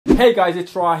Hey guys,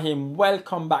 it's Rahim.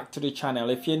 Welcome back to the channel.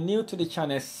 If you're new to the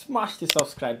channel, smash the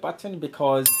subscribe button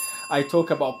because I talk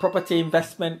about property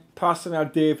investment, personal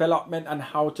development, and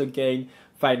how to gain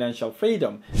financial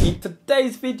freedom. In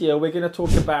today's video, we're going to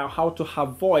talk about how to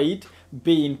avoid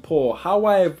being poor, how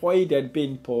I avoided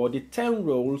being poor, the 10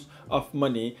 rules of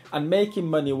money, and making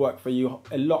money work for you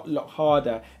a lot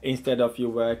harder instead of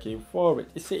you working for it.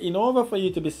 You see, in order for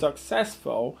you to be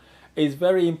successful, it's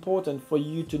very important for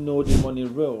you to know the money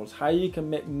rules, how you can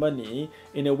make money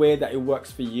in a way that it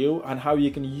works for you, and how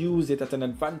you can use it at an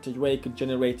advantage where it could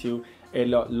generate you a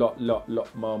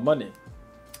lot more money.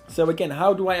 So again,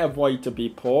 how do I avoid to be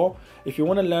poor? If you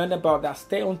want to learn about that,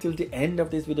 stay until the end of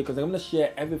this video because I'm going to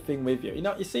share everything with you.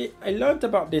 You see, I learned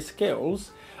about these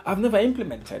skills. I've never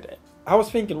implemented it. I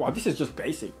was thinking, wow, this is just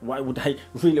basic. Why would I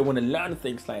really want to learn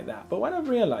things like that? But what I've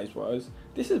realized was,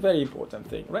 this is a very important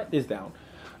thing. Write this down.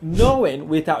 Knowing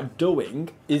without doing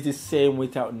is the same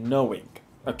without knowing.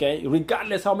 Okay,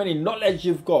 regardless how many knowledge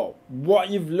you've got,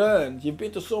 what you've learned, you've been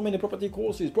to so many property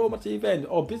courses, property events,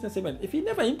 or business events. If you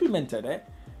never implemented it,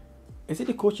 is it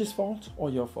the coach's fault or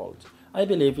your fault? I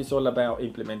believe it's all about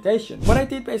implementation. What I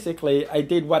did basically, I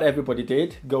did what everybody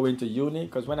did, go into uni,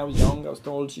 because when I was young, I was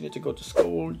told you need to go to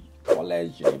school,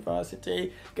 college,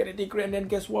 university, get a degree, and then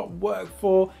guess what? Work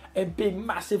for a big,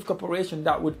 massive corporation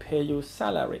that would pay you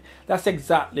salary. That's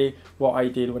exactly what I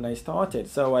did when I started.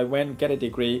 So I went, get a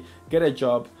degree, get a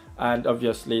job, and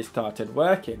obviously started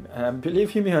working.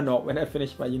 Believe me or not, when I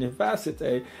finished my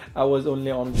university, I was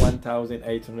only on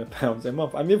 £1,800 a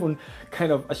month. I'm even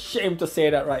kind of ashamed to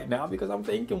say that right now because I'm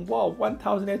thinking, wow,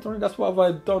 1,800, that's what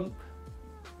I've done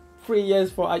 3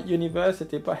 years for at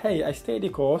university. But hey, I stayed the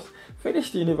course,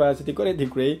 finished the university, got a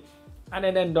degree, and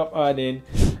then ended up earning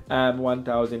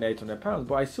 £1,800.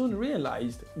 But I soon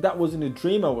realized that wasn't a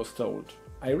dream I was told.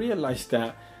 I realized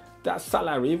that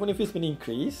salary, even if it's been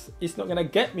increased, it's not going to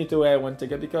get me to where I want to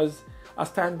get, because as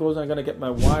time goes on, I'm going to get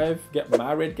my wife, get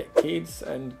married, get kids,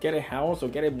 and get a house or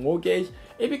get a mortgage.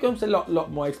 It becomes a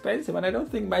lot more expensive, and I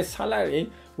don't think my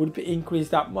salary would be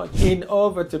increased that much in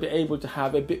order to be able to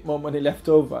have a bit more money left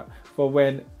over for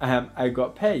when I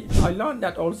got paid. I learned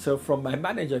that also from my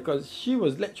manager, because she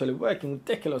was literally working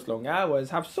ridiculous long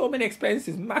hours, have so many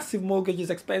expenses, massive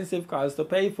mortgages, expensive cars to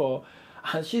pay for.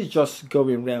 And she's just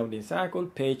going round in circle,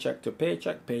 paycheck to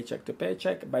paycheck, paycheck to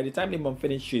paycheck. By the time the month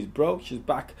finished, she's broke, she's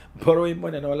back borrowing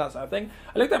money and all that sort of thing.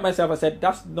 I looked at myself, I said,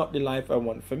 that's not the life I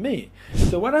want for me.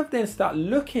 So what I've then started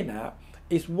looking at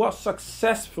is what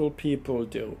successful people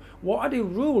do. What are the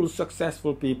rules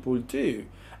successful people do?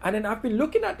 And then I've been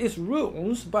looking at these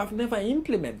rules, but I've never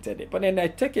implemented it. But then I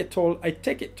take it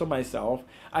to myself.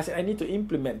 I said, I need to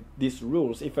implement these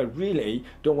rules if I really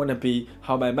don't want to be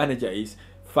how my manager is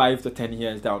 5 to 10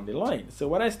 years down the line. So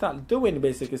what I start doing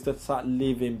basically is to start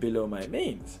living below my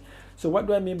means. So what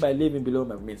do I mean by living below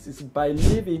my means? It's by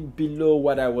living below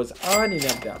what I was earning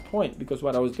at that point, because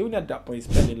what I was doing at that point is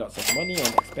spending lots of money on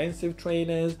expensive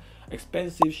trainers,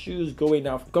 expensive shoes, going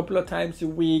out a couple of times a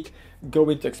week,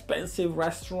 going to expensive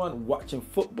restaurant, watching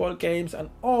football games, and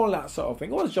all that sort of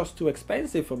thing. It was just too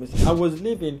expensive for me. I was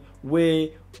living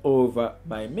way over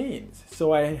my means.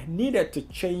 So I needed to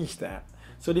change that.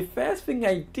 So the first thing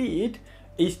I did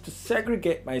is to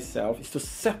segregate myself, is to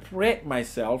separate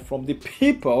myself from the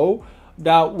people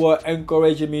that were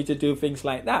encouraging me to do things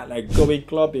like that, like going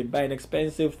clubbing, buying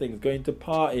expensive things, going to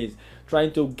parties,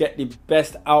 trying to get the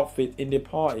best outfit in the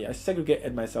party. I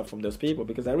segregated myself from those people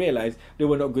because I realized they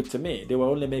were not good to me. They were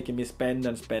only making me spend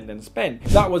and spend and spend.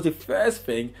 That was the first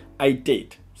thing I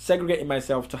did, segregating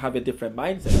myself to have a different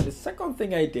mindset. And the second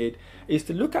thing I did is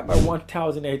to look at my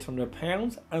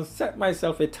 £1,800 and set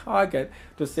myself a target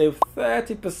to save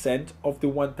 30% of the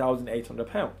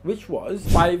 £1,800, which was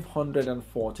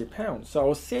 £540. So I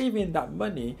was saving that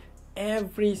money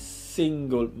every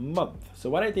single month. So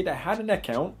what I did, I had an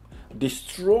account,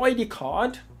 destroy the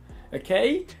card,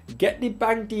 okay, get the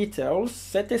bank details,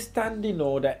 set a standing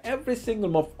order every single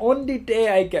month on the day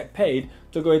I get paid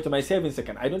to go into my savings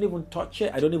account. I don't even touch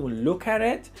it, I don't even look at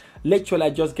it. Literally, I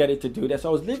just get it to do that. So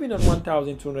I was living on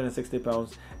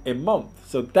 £1,260 a month.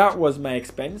 So that was my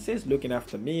expenses, looking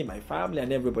after me, my family,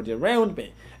 and everybody around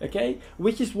me. Okay,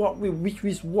 which is what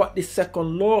the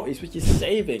second law is, which is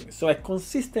saving. So I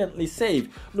consistently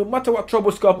save. No matter what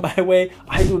troubles come my way,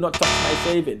 I do not touch my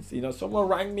savings. You know, someone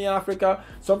rang me in Africa,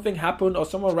 something happened, or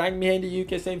someone rang me here in the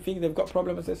UK, same thing, they've got a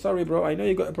problem. I said, sorry bro, I know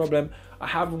you got a problem, I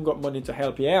haven't got money to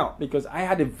help you out, because I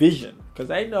had a vision.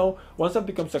 Because I know once I've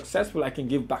become successful, I can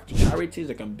give back to charities,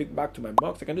 I can give back to my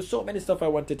mosques, I can do so many stuff I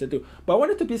wanted to do. But I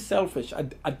wanted to be selfish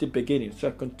at the beginning, so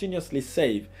I continuously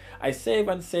save. I save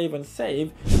and save and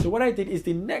save. So what I did is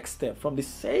the next step from the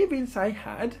savings I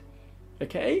had,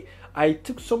 Okay, I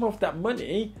took some of that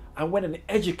money and went and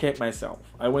educate myself.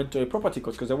 I went to a property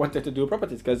course because I wanted to do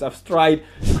properties, because I've tried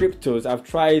cryptos, I've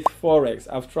tried forex,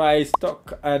 I've tried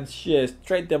stock and shares,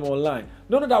 trade them online.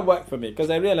 None of that worked for me because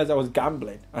I realized I was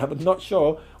gambling. I'm not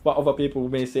sure what other people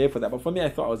may say for that, but for me, I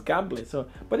thought I was gambling. So,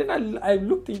 but then I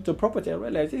looked into property. I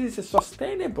realized this is a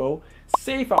sustainable,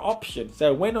 safer option. So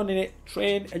I went on in it,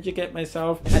 trained, educate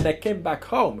myself, and I came back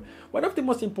home. One of the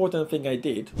most important thing I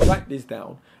did, write this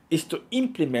down, is to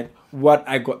implement what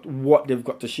they've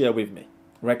got to share with me.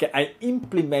 Right? I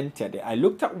implemented it. I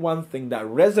looked at one thing that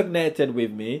resonated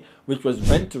with me, which was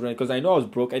rent to rent, because I know I was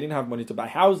broke. I didn't have money to buy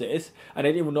houses, and I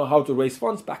didn't even know how to raise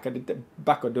funds back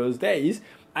of those days.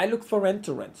 I looked for rent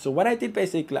to rent. So what I did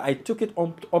basically, I took it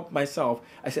up myself.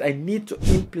 I said, I need to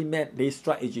implement this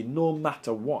strategy no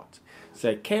matter what.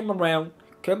 So I came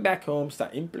back home,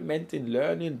 start implementing,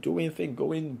 learning, doing things,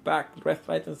 going back left,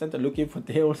 right, and center, looking for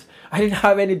deals. I didn't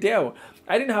have any deal.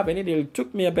 It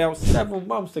took me about 7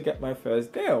 months to get my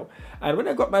first deal. And when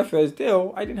I got my first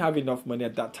deal, I didn't have enough money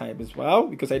at that time as well,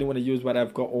 because I didn't want to use what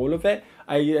I've got, all of it.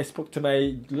 I spoke to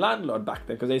my landlord back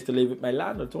then, because I used to live with my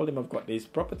landlord. Told him I've got this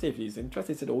property. If he's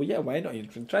interested, he said, oh yeah, why not? You're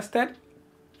interested?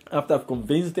 After I've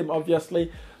convinced him,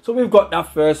 obviously. So we've got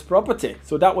that first property.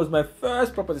 So that was my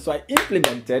first property. So I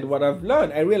implemented what I've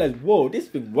learned. I realized, whoa, this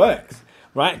thing works,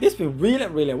 right? This thing really,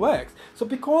 really works. So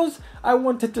because I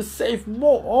wanted to save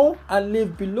more and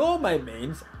live below my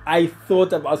means, I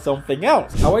thought about something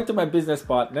else. I went to my business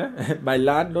partner. My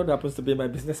landlord happens to be my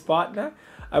business partner.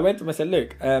 I went to him and said,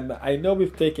 look, I know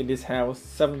we've taken this house,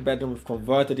 7 bedroom, we've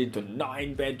converted it into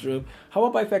 9 bedroom. How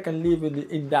about if I can live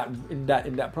in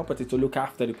that property, to look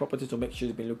after the property, to make sure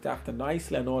it's been looked after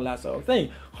nicely and all that sort of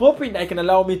thing, hoping that it can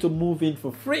allow me to move in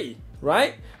for free,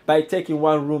 right? By taking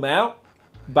one room out,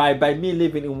 by me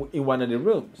living in one of the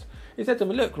rooms. He said to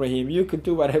me, look, Rahim, you can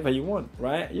do whatever you want,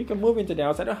 right? You can move into the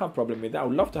house. I don't have a problem with that. I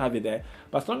would love to have you there.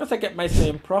 But as long as I get my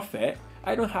same profit,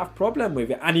 I don't have a problem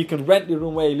with it. And you can rent the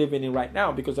room where you're living in right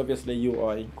now, because obviously you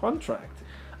are in contract.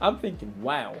 I'm thinking,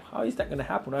 wow, how is that going to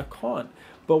happen? I can't.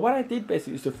 But what I did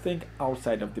basically is to think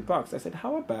outside of the box. I said,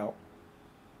 how about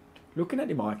looking at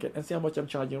the market and see how much I'm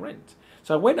charging rent?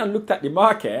 So when I looked at the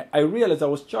market, I realized I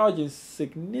was charging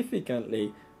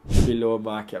significantly below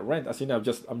market rent. As you know,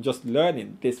 I'm just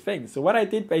learning this thing. So what I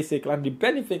did basically, and the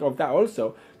benefit of that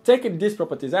also, taking these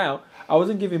properties out, I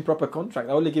wasn't giving proper contract.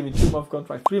 I was only giving 2-month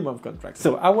contract, 3-month contract.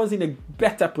 So I was in a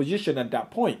better position at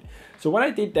that point. So what I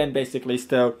did then basically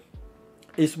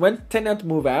is when tenant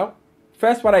move out,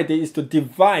 first what I did is to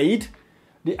divide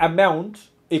the amount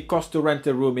it costs to rent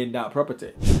a room in that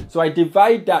property. So I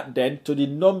divide that then to the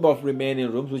number of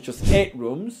remaining rooms, which was 8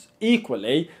 rooms,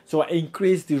 equally. So I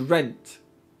increase the rent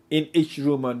in each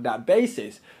room on that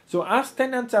basis. So as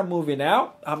tenants are moving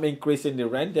out, I'm increasing the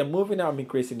rent. They're moving out, I'm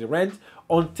increasing the rent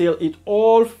until it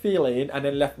all fill in, and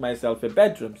then left myself a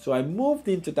bedroom. So I moved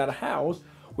into that house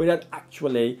without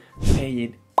actually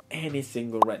paying any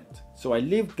single rent. So I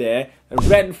lived there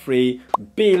rent free,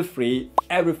 bill free,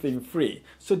 everything free.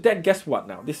 So then guess what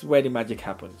now? This is where the magic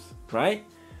happens, right?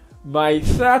 My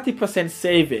 30%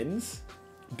 savings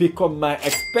become my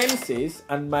expenses,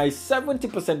 and my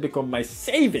 70% become my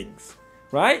savings,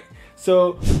 right?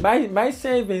 So my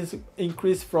savings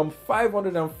increased from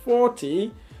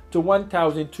 540 to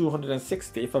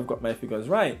 1,260, if I've got my figures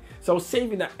right. So I was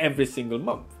saving that every single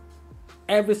month.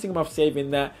 Every single month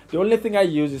saving that. The only thing I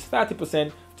use is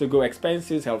 30% to go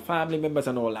expenses, help family members,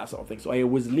 and all that sort of thing. So I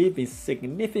was living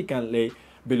significantly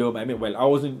below my means. Well, I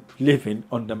wasn't living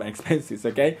under my expenses,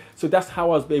 okay? So that's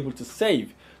how I was able to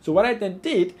save. So what I then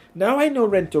did, now I know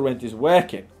rent to rent is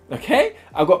working, okay?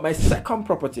 I got my second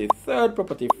property, third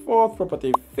property, fourth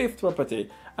property, fifth property,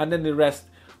 and then the rest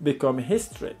become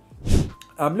history.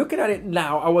 I'm looking at it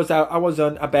now. I was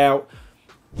on about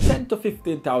 10 to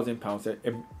 15,000 pounds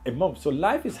a month. So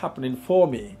life is happening for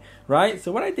me, right?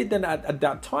 So what I did then at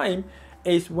that time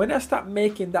is, when I start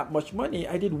making that much money,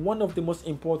 I did one of the most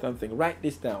important things. Write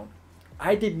this down.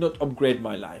 I did not upgrade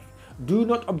my life. Do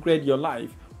not upgrade your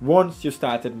life once you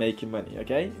started making money,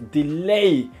 okay?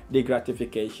 Delay the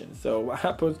gratification. So what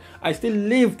happens, I still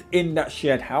lived in that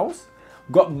shared house,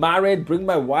 got married, bring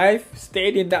my wife,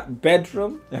 stayed in that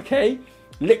bedroom, okay?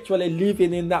 Literally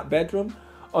living in that bedroom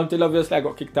until obviously I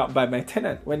got kicked out by my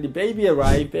tenant. When the baby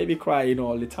arrived, baby crying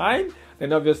all the time,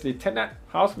 then obviously tenant,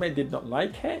 housemate did not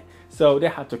like it, so they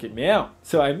had to kick me out.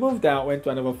 So I moved out, went to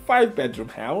another 5-bedroom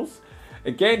house.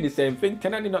 Again, the same thing.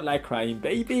 Tenant did not like crying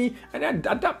baby, and then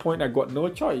at that point I got no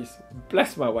choice.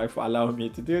 Bless my wife for allowing me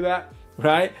to do that,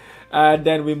 right? And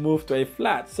then we moved to a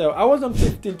flat. So I was on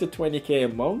 15 to 20k a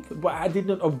month, but I did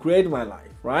not upgrade my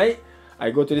life, right? I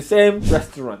go to the same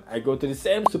restaurant, I go to the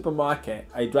same supermarket,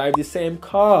 I drive the same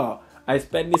car, I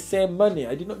spend the same money.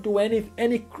 I did not do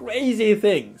any crazy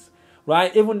things,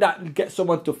 right? Even that get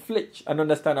someone to flinch and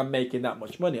understand I'm making that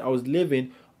much money. I was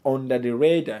living under the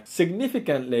radar,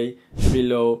 significantly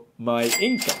below my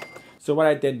income. So what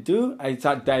I then do, I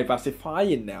start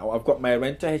diversifying now. I've got my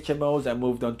rental HMOs. I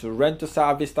moved on to rental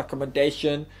service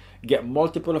accommodation, get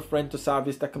multiple of rental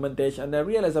service accommodation. And I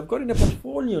realized I've got in a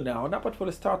portfolio now. And that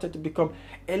portfolio started to become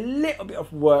a little bit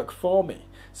of work for me.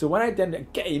 So what I then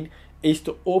again is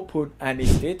to open an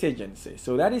estate agency.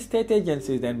 So that estate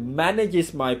agency then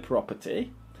manages my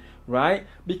property, right?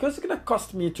 Because it's going to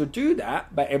cost me to do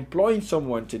that by employing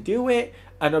someone to do it.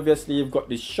 And obviously you've got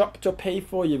the shop to pay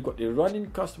for, you've got the running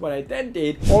cost. What I then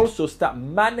did, also start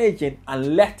managing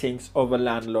and lettings over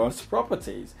landlords'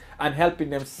 properties and helping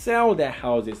them sell their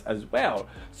houses as well.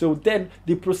 So then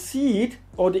the proceed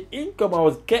or the income I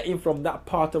was getting from that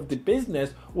part of the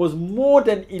business was more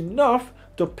than enough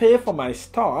to pay for my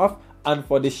staff and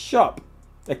for the shop,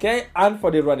 okay, and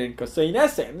for the running cost. So in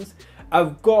essence,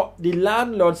 I've got the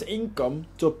landlord's income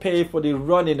to pay for the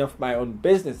running of my own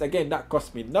business. Again, that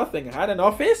cost me nothing. I had an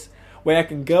office where I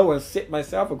can go and sit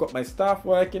myself. I've got my staff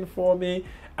working for me.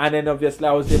 And then obviously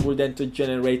I was able then to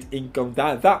generate income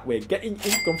that way. Getting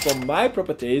income from my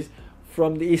properties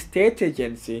from the estate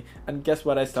agency. And guess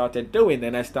what I started doing?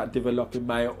 Then I start developing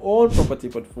my own property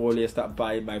portfolio. Start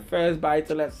buying my first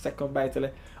buy-to-let, second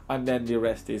buy-to-let, and then the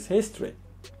rest is history.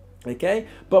 Okay,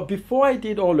 but before I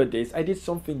did all of this, I did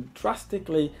something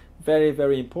drastically very,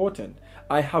 very important.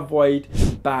 I avoid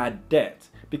bad debt.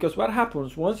 Because what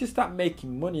happens, once you start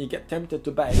making money, you get tempted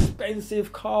to buy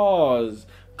expensive cars,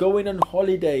 going on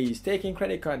holidays, taking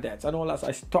credit card debts and all that. So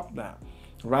I stopped that,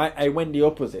 right? I went the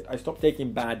opposite. I stopped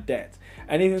taking bad debt.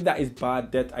 Anything that is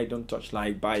bad debt, I don't touch,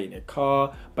 like buying a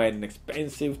car, buying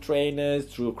expensive trainers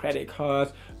through credit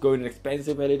cards, going on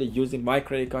expensive holiday using my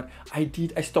credit card.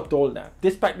 I stopped all that,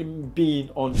 despite me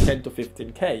being on 10 to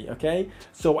 15K, okay?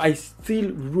 So I still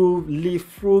live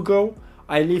frugal.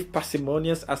 I live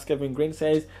parsimonious, as Kevin Green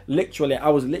says. I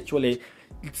was literally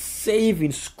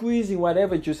saving, squeezing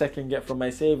whatever juice I can get from my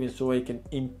savings so I can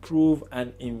improve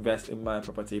and invest in my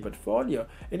property portfolio.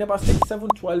 In about 6, 7,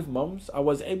 12 months, I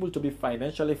was able to be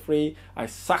financially free. I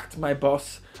sacked my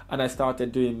boss and I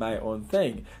started doing my own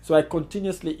thing. So I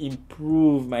continuously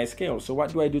improve my skills. So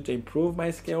what do I do to improve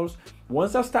my skills?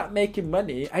 Once I start making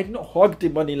money, I do not hog the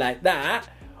money like that,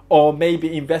 or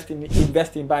maybe invest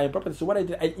in buying property. So what I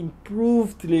did, I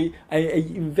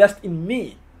invest in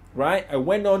me, right? I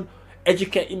went on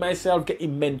educating myself,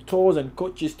 getting mentors and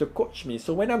coaches to coach me.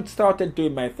 So when I started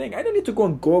doing my thing, I don't need to go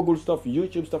and Google stuff,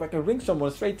 YouTube stuff. I can ring someone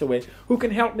straight away who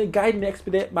can help me, guide me,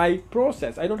 expedite my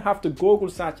process. I don't have to Google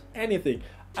search anything.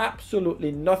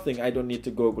 Absolutely nothing. I don't need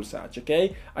to Google search,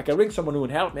 okay? I can ring someone who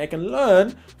would help me. I can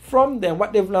learn from them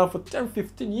what they've learned for 10,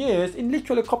 15 years in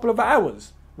literally a couple of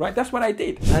hours. Right, that's what I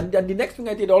did. And the next thing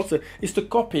I did also is to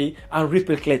copy and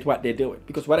replicate what they're doing.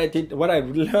 Because what I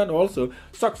learned also,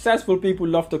 successful people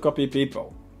love to copy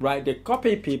people, right? They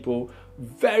copy people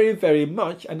very, very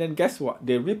much, and then guess what?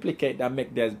 They replicate that,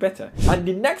 make theirs better. And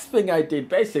the next thing I did,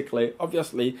 basically,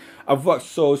 obviously, I've worked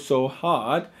so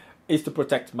hard, is to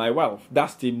protect my wealth.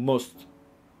 That's the most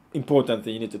important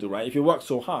thing you need to do, right? If you work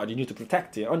so hard, you need to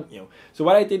protect it, aren't you? So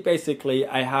what I did, basically,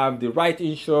 I have the right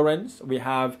insurance. We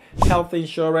have health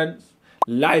insurance,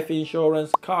 life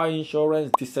insurance, car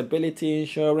insurance, disability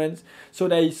insurance, so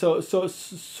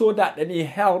that then it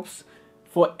helps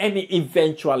for any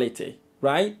eventuality,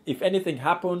 right? If anything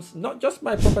happens, not just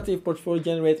my property portfolio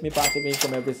generates me passive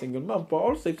income every single month, but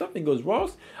also if something goes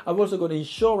wrong, I've also got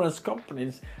insurance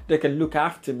companies that can look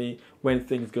after me when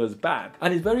things goes bad.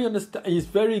 And it's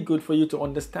very good for you to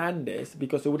understand this,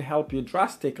 because it would help you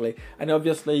drastically. And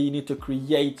obviously you need to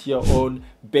create your own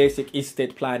basic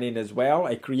estate planning as well.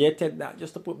 I created that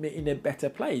just to put me in a better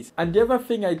place. And the other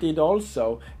thing I did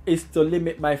also is to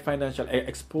limit my financial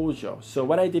exposure. So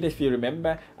what I did, if you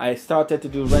remember, I started to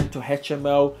do rent to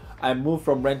HMO. I moved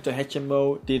from rent to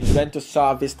HMO, did rent to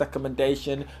service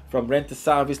accommodation. From rent to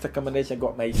service accommodation, I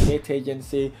got my estate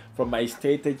agency. From my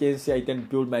estate agency, I then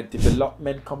built my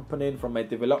development company. From my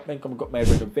development company, got my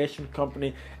renovation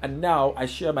company. And now I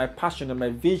share my passion and my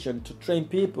vision to train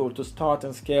people to start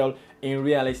and scale in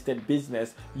real estate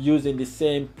business using the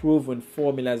same proven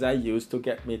formulas I used to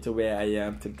get me to where I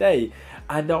am today.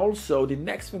 And also the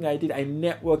next thing I did, I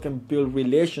network and build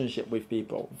relationship with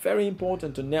people. Very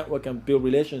important to network and build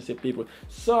relationship with people.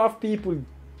 Serve people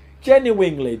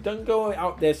genuinely. Don't go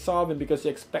out there serving because you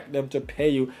expect them to pay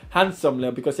you handsomely,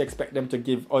 or because you expect them to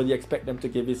give, or you expect them to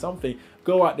give you something.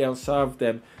 Go out there and serve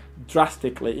them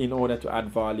drastically in order to add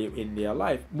value in their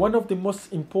life. One of the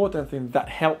most important things that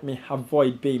helped me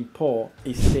avoid being poor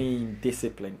is staying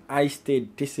disciplined. I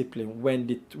stayed disciplined when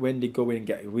the going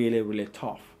get really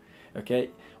tough. Okay,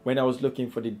 when I was looking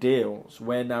for the deals,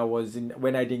 when I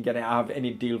didn't have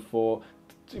any deal for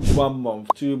 1 month,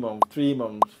 2 months, 3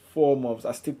 months, 4 months,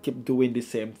 I still keep doing the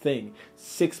same thing.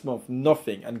 6 months,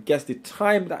 nothing. And guess the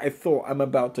time that I thought I'm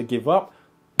about to give up,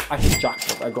 I hit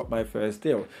jackpot. I got my first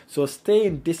deal. So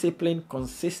staying disciplined,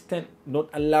 consistent, not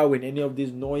allowing any of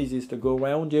these noises to go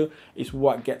around you is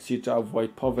what gets you to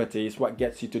avoid poverty. It's what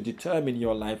gets you to determine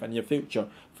your life and your future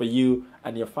for you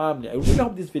and your family. I really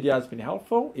hope this video has been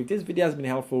helpful. If this video has been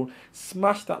helpful,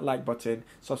 smash that like button,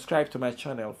 subscribe to my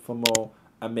channel for more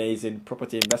amazing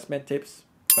property investment tips,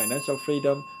 financial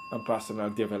freedom, and personal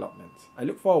development. I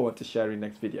look forward to sharing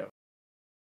next video.